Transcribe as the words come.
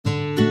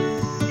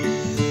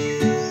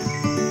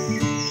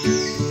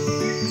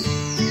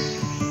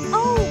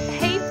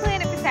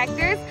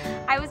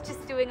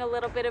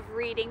little bit of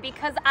reading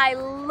because I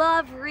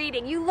love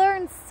reading. You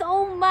learn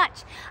so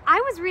much. I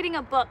was reading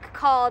a book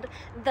called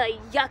the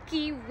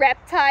Yucky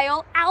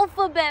Reptile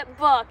Alphabet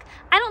Book.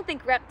 I don't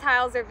think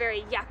reptiles are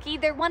very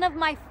yucky. They're one of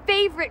my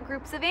favorite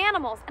groups of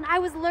animals, and I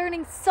was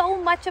learning so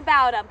much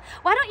about them.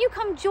 Why don't you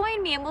come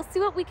join me and we'll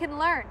see what we can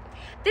learn.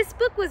 This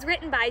book was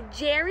written by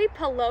Jerry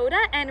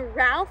Pallotta and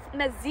Ralph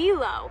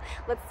Mazzillo.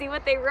 Let's see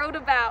what they wrote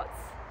about.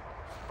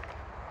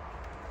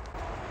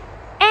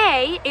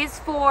 A is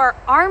for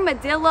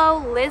armadillo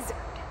lizard.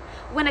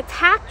 When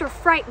attacked or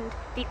frightened,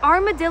 the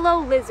armadillo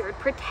lizard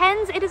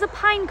pretends it is a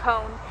pine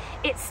cone.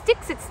 It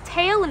sticks its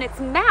tail in its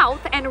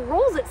mouth and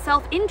rolls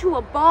itself into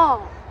a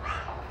ball.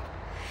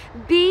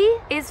 B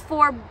is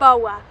for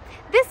boa.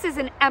 This is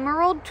an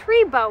emerald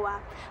tree boa.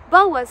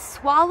 Boas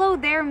swallow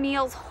their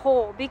meals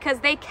whole because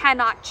they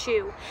cannot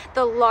chew.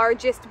 The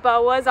largest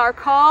boas are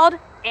called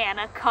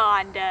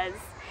anacondas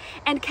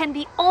and can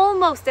be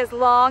almost as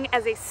long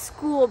as a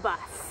school bus.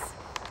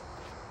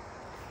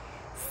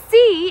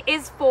 C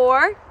is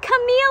for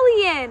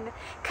chameleon.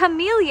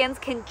 Chameleons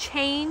can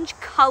change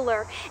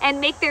color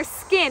and make their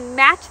skin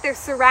match their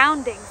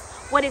surroundings.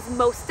 What is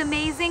most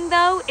amazing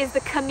though is the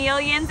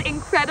chameleon's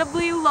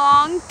incredibly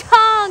long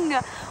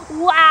tongue.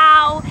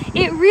 Wow,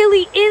 it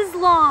really is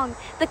long.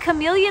 The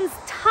chameleon's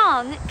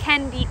tongue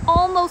can be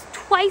almost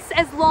twice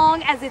as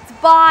long as its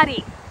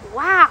body.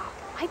 Wow,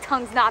 my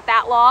tongue's not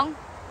that long.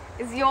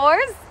 Is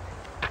yours?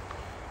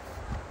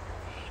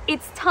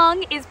 Its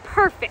tongue is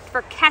perfect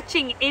for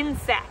catching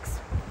insects.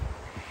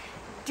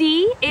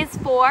 D is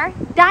for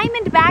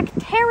diamondback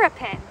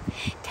terrapin.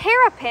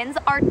 Terrapins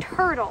are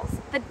turtles.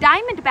 The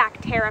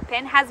diamondback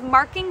terrapin has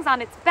markings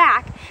on its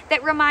back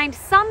that remind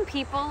some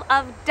people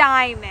of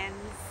diamonds.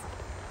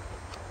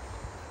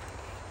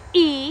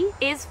 E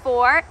is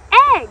for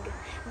egg.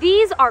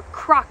 These are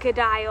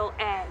crocodile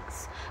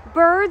eggs.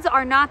 Birds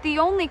are not the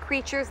only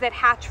creatures that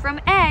hatch from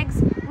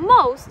eggs.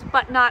 Most,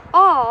 but not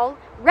all,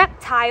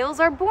 reptiles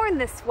are born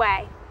this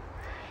way.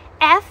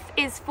 F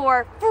is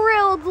for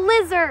frilled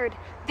lizard.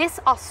 This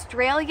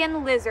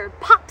Australian lizard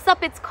pops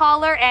up its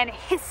collar and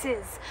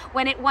hisses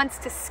when it wants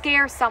to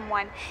scare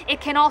someone. It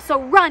can also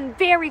run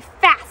very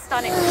fast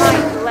on its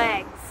hind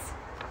legs.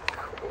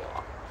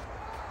 Cool.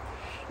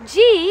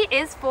 G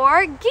is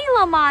for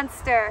Gila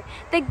monster.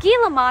 The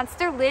Gila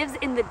monster lives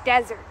in the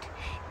desert.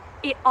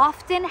 It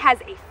often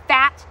has a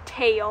fat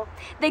tail.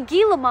 The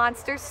Gila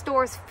monster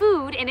stores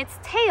food in its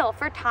tail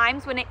for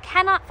times when it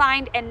cannot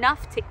find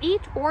enough to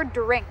eat or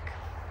drink.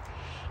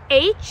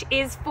 H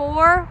is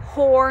for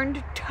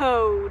horned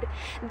toad.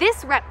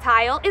 This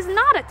reptile is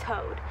not a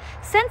toad.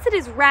 Since it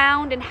is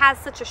round and has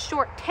such a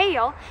short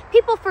tail,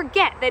 people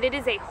forget that it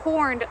is a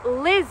horned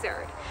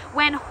lizard.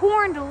 When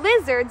horned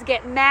lizards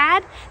get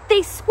mad,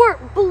 they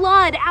squirt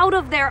blood out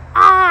of their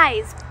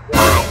eyes.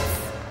 What?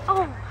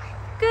 Oh my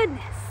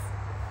goodness.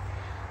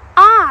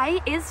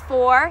 I is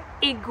for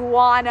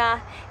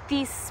iguana.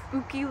 These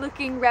spooky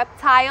looking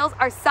reptiles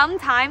are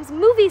sometimes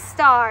movie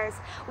stars.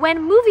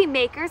 When movie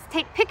makers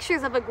take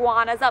pictures of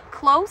iguanas up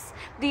close,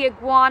 the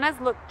iguanas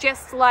look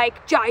just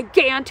like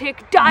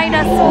gigantic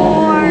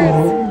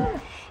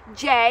dinosaurs.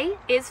 J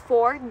is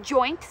for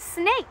joint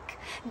snake.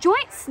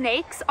 Joint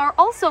snakes are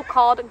also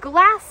called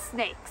glass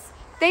snakes.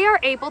 They are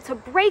able to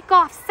break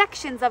off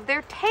sections of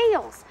their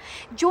tails.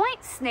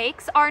 Joint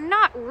snakes are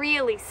not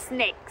really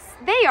snakes.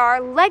 They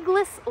are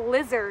legless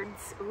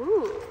lizards.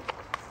 Ooh.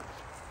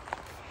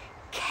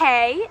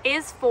 K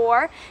is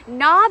for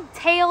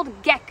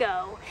knob-tailed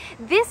gecko.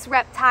 This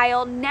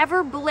reptile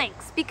never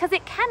blinks because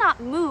it cannot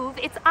move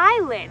its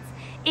eyelids.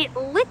 It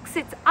licks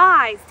its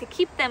eyes to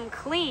keep them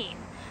clean.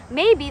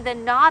 Maybe the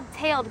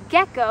knob-tailed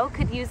gecko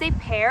could use a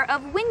pair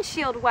of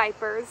windshield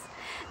wipers.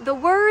 The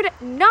word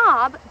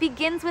knob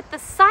begins with the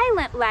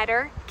silent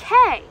letter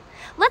K.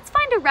 Let's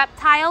find a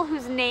reptile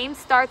whose name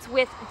starts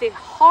with the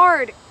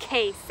hard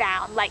K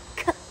sound, like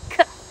k,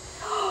 k.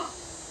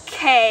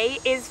 K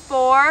is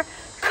for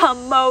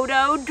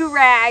Komodo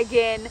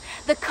dragon.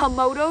 The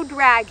Komodo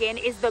dragon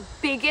is the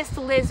biggest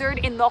lizard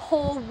in the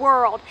whole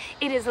world.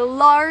 It is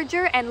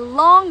larger and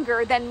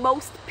longer than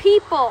most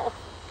people.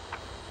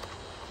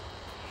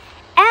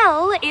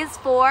 L is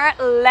for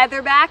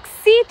leatherback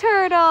sea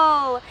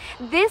turtle.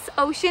 This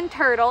ocean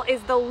turtle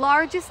is the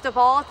largest of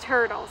all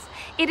turtles.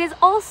 It is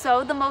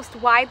also the most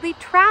widely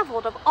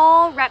traveled of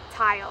all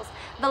reptiles.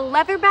 The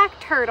leatherback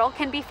turtle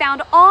can be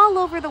found all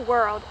over the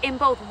world in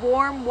both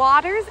warm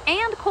waters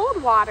and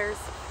cold waters.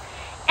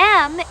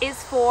 M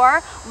is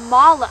for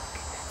mollusk.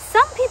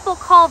 Some people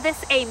call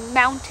this a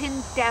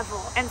mountain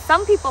devil, and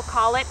some people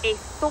call it a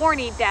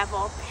thorny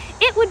devil.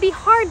 It would be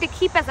hard to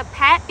keep as a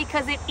pet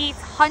because it eats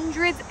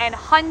hundreds and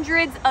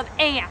hundreds of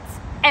ants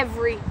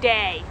every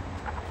day.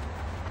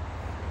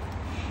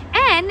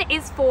 N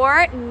is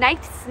for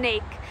night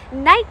snake.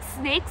 Night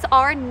snakes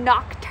are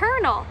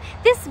nocturnal.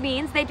 This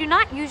means they do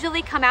not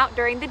usually come out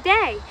during the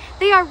day.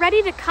 They are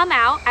ready to come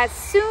out as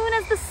soon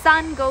as the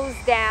sun goes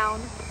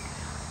down.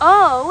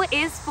 O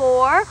is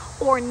for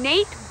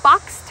ornate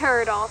box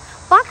turtle.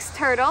 Box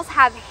turtles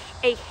have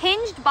a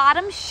hinged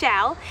bottom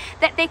shell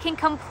that they can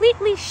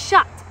completely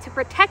shut to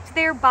protect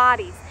their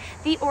bodies.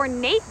 The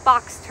ornate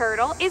box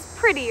turtle is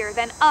prettier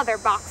than other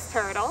box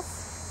turtles.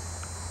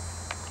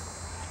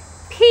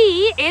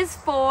 P is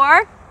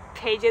for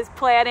Paige's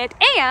Planet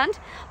and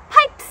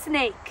pipe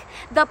snake.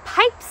 The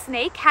pipe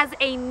snake has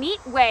a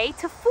neat way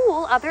to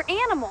fool other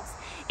animals.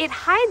 It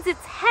hides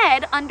its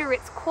head under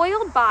its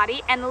coiled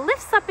body and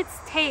lifts up its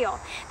tail.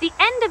 The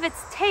end of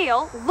its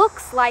tail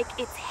looks like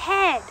its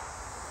head.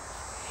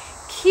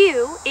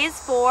 Q is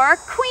for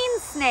queen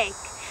snake.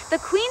 The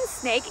queen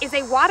snake is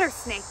a water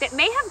snake that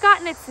may have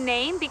gotten its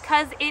name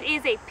because it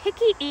is a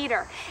picky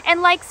eater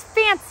and likes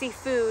fancy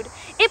food.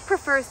 It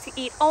prefers to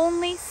eat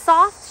only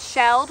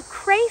soft-shelled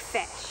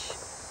crayfish.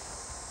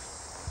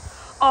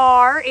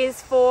 R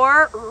is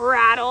for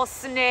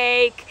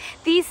rattlesnake.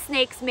 These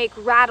snakes make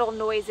rattle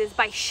noises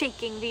by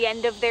shaking the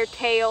end of their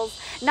tails.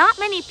 Not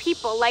many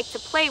people like to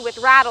play with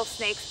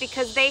rattlesnakes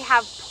because they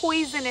have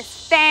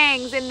poisonous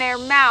fangs in their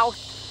mouth.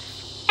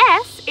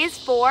 S is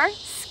for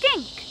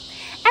skink.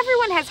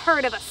 Everyone has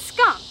heard of a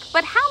skunk,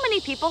 but how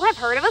many people have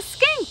heard of a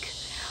skink?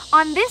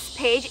 On this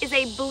page is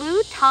a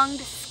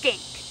blue-tongued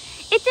skink.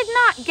 It did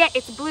not get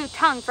its blue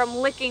tongue from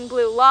licking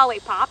blue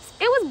lollipops.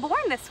 It was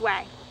born this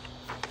way.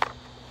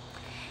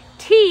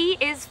 T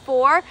is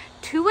for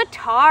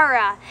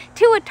tuatara.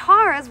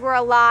 Tuataras were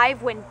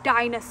alive when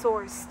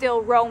dinosaurs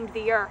still roamed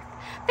the earth.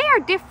 They are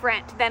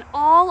different than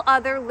all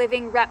other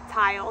living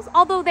reptiles,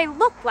 although they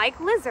look like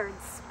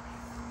lizards.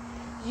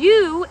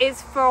 U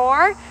is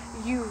for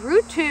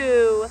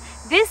urutu.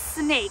 This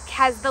snake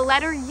has the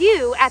letter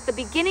U at the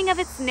beginning of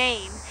its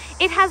name.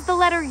 It has the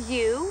letter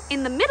U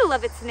in the middle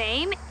of its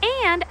name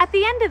and at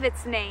the end of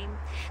its name.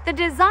 The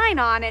design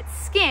on its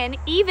skin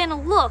even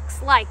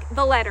looks like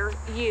the letter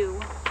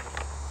U.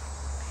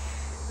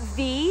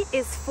 V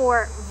is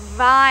for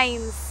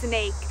vine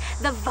snake.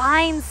 The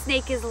vine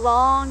snake is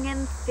long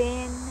and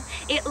thin.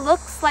 It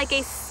looks like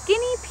a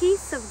skinny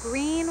piece of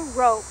green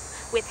rope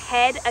with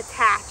head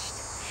attached.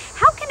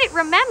 How can it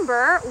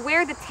remember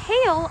where the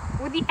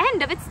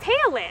end of its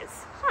tail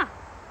is?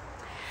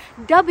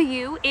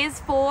 W is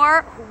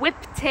for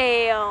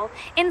whiptail.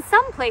 In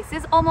some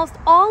places, almost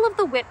all of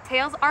the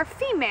whiptails are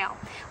female.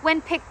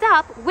 When picked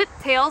up,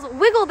 whiptails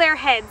wiggle their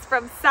heads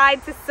from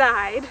side to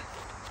side.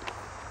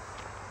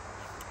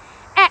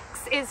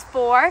 X is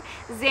for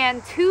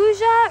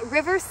Xanthusia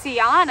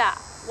riversiana.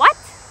 What?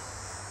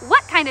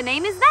 What kind of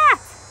name is that?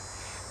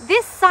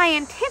 This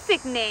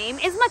scientific name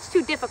is much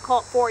too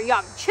difficult for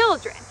young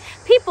children.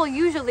 People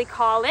usually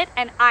call it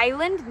an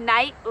island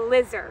night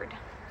lizard.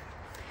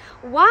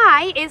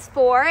 Y is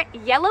for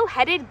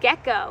yellow-headed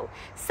gecko.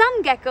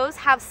 Some geckos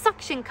have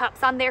suction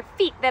cups on their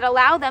feet that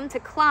allow them to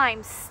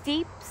climb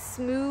steep,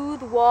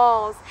 smooth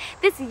walls.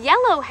 This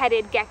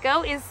yellow-headed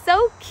gecko is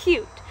so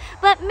cute,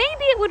 but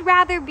maybe it would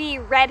rather be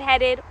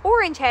red-headed,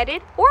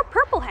 orange-headed, or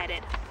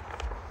purple-headed.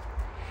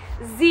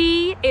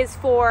 Z is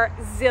for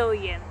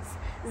zillions.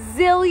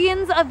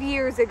 Zillions of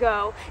years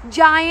ago,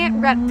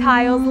 giant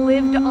reptiles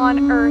lived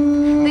on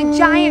Earth. The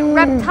giant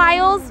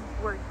reptiles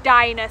were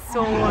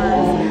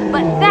dinosaurs.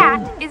 But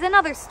that is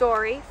another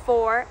story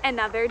for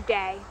another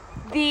day.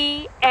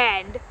 The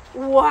end.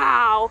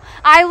 Wow,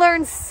 I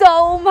learned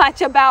so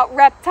much about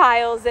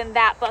reptiles in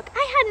that book.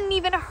 I hadn't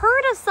even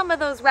heard of some of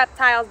those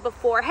reptiles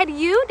before. Had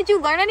you? Did you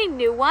learn any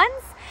new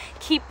ones?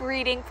 Keep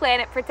reading,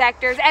 Planet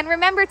Protectors, and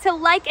remember to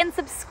like and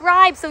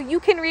subscribe so you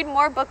can read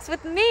more books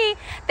with me.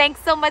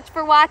 Thanks so much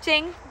for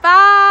watching.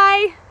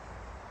 Bye!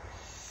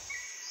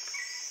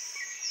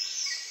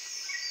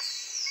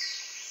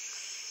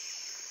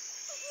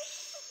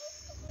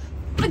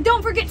 But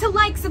don't forget to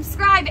like,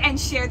 subscribe, and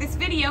share this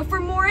video for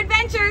more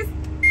adventures.